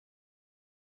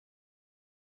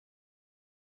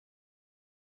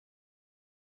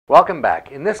Welcome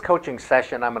back. In this coaching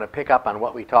session, I'm going to pick up on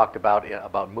what we talked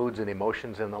about moods and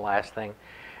emotions in the last thing.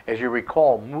 As you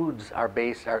recall, moods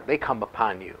they come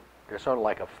upon you. They're sort of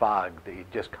like a fog that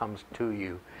just comes to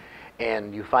you,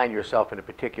 and you find yourself in a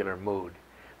particular mood.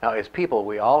 Now, as people,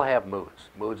 we all have moods.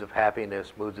 Moods of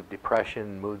happiness, moods of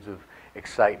depression, moods of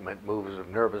excitement, moods of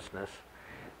nervousness.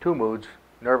 Two moods,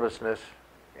 nervousness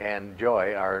and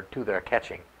joy, are two that are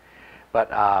catching.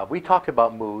 But we talked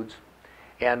about moods.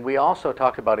 And we also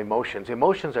talked about emotions.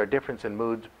 Emotions are different in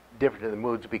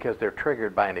moods because they're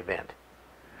triggered by an event.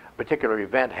 A particular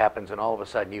event happens and all of a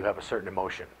sudden you have a certain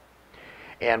emotion.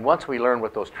 And once we learn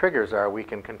what those triggers are, we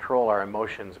can control our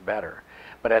emotions better.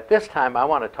 But at this time, I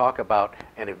want to talk about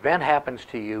an event happens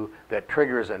to you that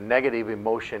triggers a negative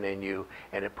emotion in you,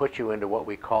 and it puts you into what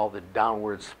we call the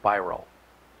downward spiral.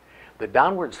 The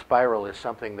downward spiral is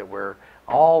something that we're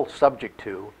all subject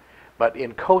to. But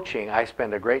in coaching, I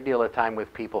spend a great deal of time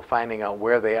with people finding out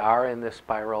where they are in this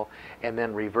spiral and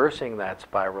then reversing that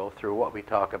spiral through what we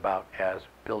talk about as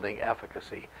building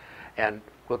efficacy. And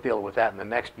we'll deal with that in the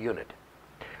next unit.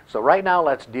 So right now,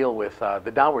 let's deal with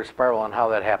the downward spiral and how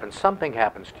that happens. Something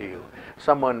happens to you.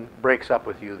 Someone breaks up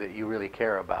with you that you really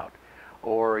care about.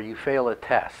 Or you fail a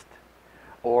test.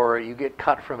 Or you get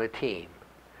cut from a team.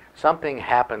 Something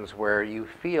happens where you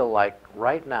feel like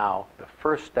right now, the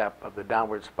first step of the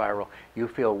downward spiral, you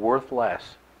feel worth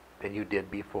less than you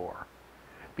did before.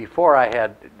 Before I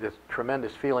had this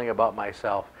tremendous feeling about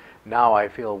myself, now I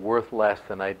feel worth less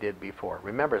than I did before.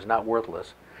 Remember, it's not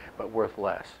worthless, but worth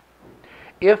less.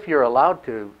 If you're allowed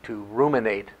to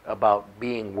ruminate about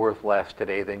being worth less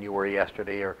today than you were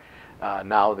yesterday or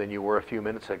now than you were a few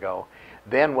minutes ago,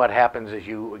 then what happens is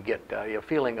you get a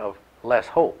feeling of less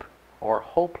hope, or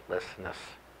hopelessness.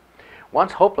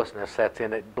 Once hopelessness sets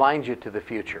in, it blinds you to the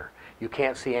future. You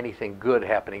can't see anything good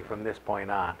happening from this point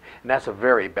on. And that's a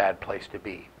very bad place to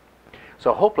be.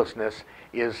 So hopelessness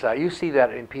is, you see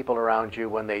that in people around you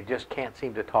when they just can't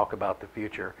seem to talk about the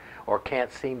future or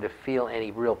can't seem to feel any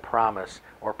real promise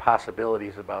or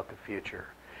possibilities about the future.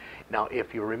 Now,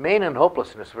 if you remain in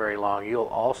hopelessness very long, you'll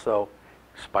also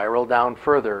spiral down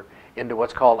further into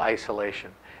what's called isolation.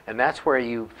 And that's where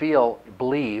you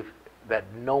believe that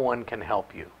no one can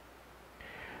help you.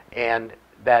 And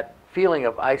that feeling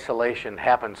of isolation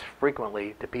happens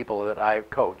frequently to people that I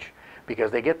coach because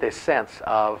they get this sense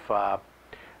of,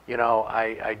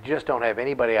 I just don't have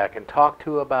anybody I can talk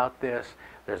to about this.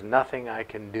 There's nothing I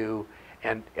can do.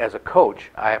 And as a coach,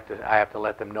 I have to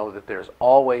let them know that there's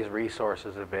always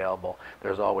resources available.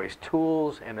 There's always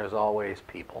tools and there's always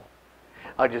people.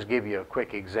 I'll just give you a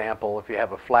quick example. If you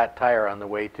have a flat tire on the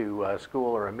way to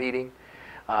school or a meeting,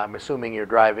 I'm assuming you're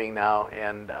driving now,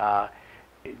 and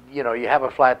you have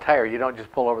a flat tire. You don't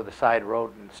just pull over the side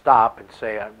road and stop and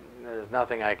say, there's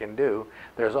nothing I can do.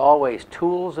 There's always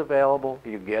tools available.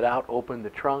 You get out, open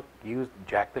the trunk,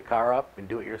 jack the car up and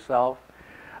do it yourself.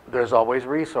 There's always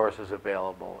resources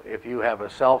available. If you have a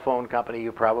cell phone company,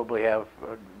 you probably have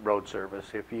road service.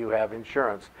 If you have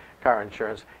insurance, car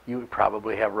insurance, you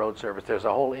probably have road service. There's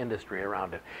a whole industry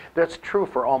around it. That's true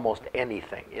for almost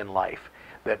anything in life.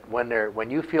 That when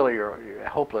you feel you're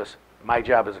hopeless, my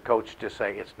job as a coach is to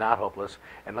say it's not hopeless,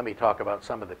 and let me talk about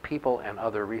some of the people and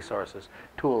other resources,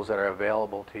 tools that are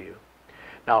available to you.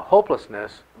 Now,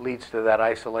 hopelessness leads to that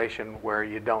isolation where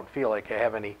you don't feel like you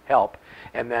have any help,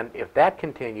 and then if that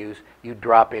continues, you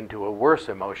drop into a worse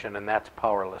emotion, and that's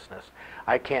powerlessness.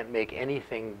 I can't make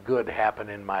anything good happen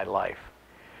in my life.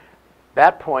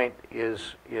 That point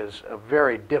is a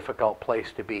very difficult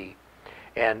place to be.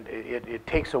 And it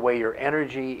takes away your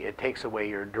energy, it takes away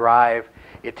your drive,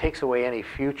 it takes away any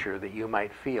future that you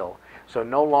might feel. So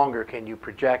no longer can you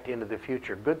project into the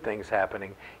future good things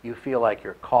happening. You feel like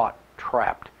you're caught,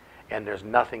 trapped, and there's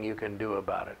nothing you can do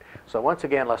about it. So once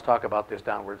again, let's talk about this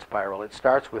downward spiral. It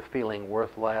starts with feeling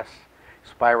worthless,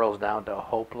 spirals down to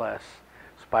hopeless,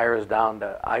 spirals down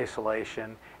to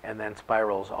isolation, and then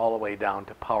spirals all the way down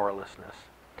to powerlessness.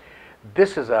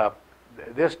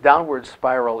 This downward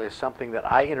spiral is something that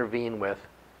I intervene with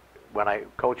when I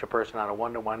coach a person on a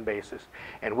one-to-one basis.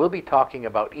 And we'll be talking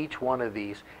about each one of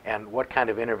these and what kind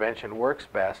of intervention works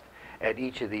best at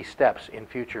each of these steps in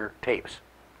future tapes,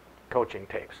 coaching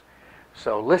tapes.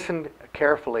 So listen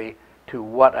carefully to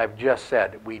what I've just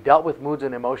said. We dealt with moods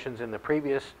and emotions in the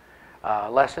previous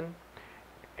lesson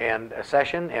and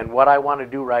session, and what I want to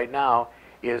do right now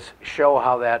is show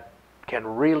how that can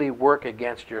really work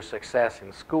against your success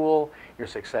in school, your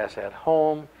success at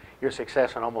home, your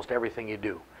success in almost everything you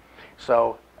do.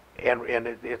 So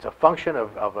It's a function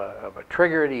of a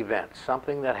triggered event,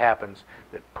 something that happens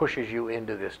that pushes you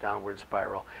into this downward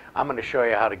spiral. I'm going to show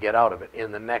you how to get out of it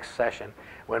in the next session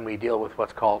when we deal with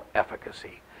what's called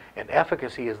efficacy. And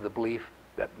efficacy is the belief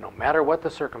that no matter what the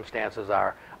circumstances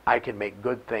are, I can make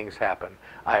good things happen.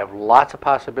 I have lots of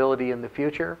possibility in the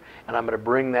future, and I'm going to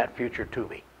bring that future to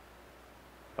me.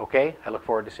 Okay? I look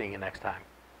forward to seeing you next time.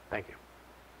 Thank you.